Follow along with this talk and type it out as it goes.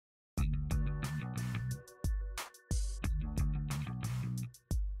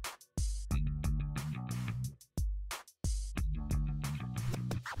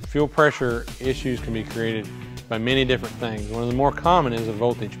Fuel pressure issues can be created by many different things. One of the more common is a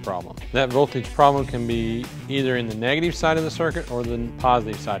voltage problem. That voltage problem can be either in the negative side of the circuit or the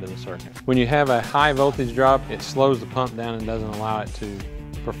positive side of the circuit. When you have a high voltage drop, it slows the pump down and doesn't allow it to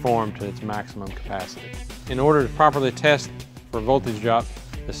perform to its maximum capacity. In order to properly test for voltage drop,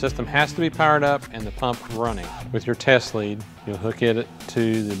 the system has to be powered up and the pump running. With your test lead, you'll hook it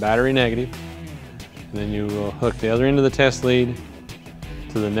to the battery negative, and then you will hook the other end of the test lead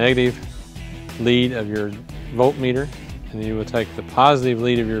to the negative lead of your voltmeter, and then you will take the positive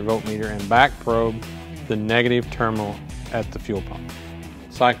lead of your voltmeter and back probe the negative terminal at the fuel pump.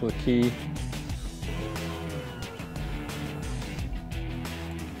 Cycle the key.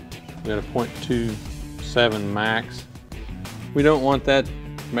 We got a 0.27 max. We don't want that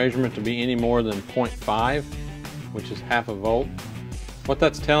measurement to be any more than 0.5, which is half a volt. What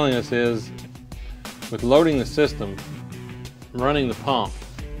that's telling us is, with loading the system, running the pump,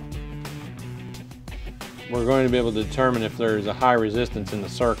 we're going to be able to determine if there's a high resistance in the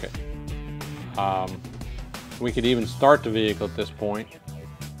circuit. We could even start the vehicle at this point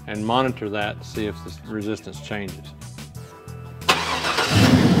and monitor that to see if the resistance changes.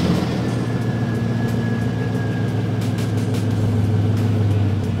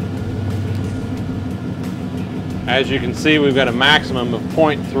 As you can see, we've got a maximum of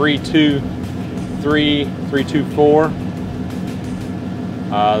 0.32324.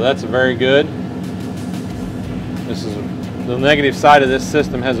 That's very good. The negative side of this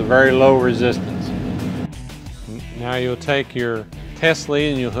system has a very low resistance. Now you'll take your test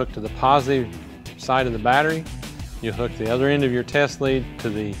lead and you'll hook to the positive side of the battery. You'll hook the other end of your test lead to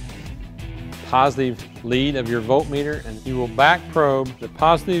the positive lead of your voltmeter, and you will back probe the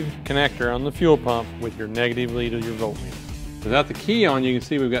positive connector on the fuel pump with your negative lead of your voltmeter. Without the key on, you can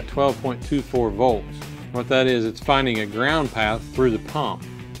see we've got 12.24 volts. What that is, it's finding a ground path through the pump,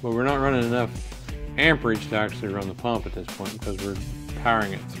 but we're not running enough amperage to actually run the pump at this point because we're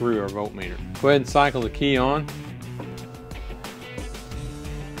powering it through our voltmeter. Go ahead and cycle the key on.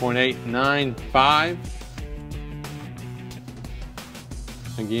 0.895.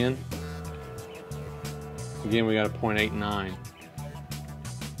 Again, we got a 0.89.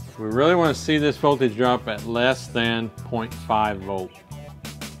 We really want to see this voltage drop at less than 0.5 volt.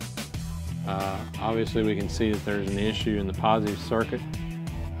 Obviously we can see that there's an issue in the positive circuit.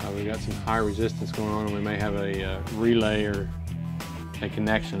 We've got some high resistance going on, and we may have a relay or a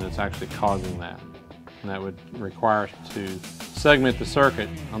connection that's actually causing that. And that would require us to segment the circuit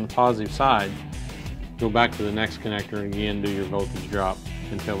on the positive side, go back to the next connector, and again do your voltage drop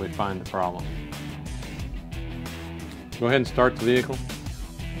until we find the problem. Go ahead and start the vehicle.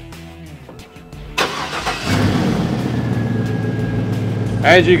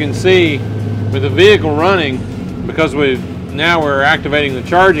 As you can see, with the vehicle running, because now we're activating the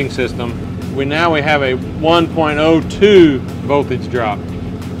charging system, we have a 1.02 voltage drop,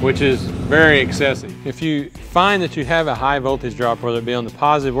 which is very excessive. If you find that you have a high voltage drop, whether it be on the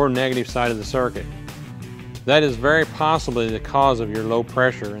positive or negative side of the circuit, that is very possibly the cause of your low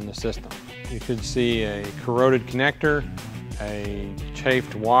pressure in the system. You could see a corroded connector, a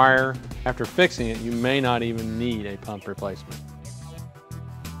chafed wire. After fixing it, you may not even need a pump replacement.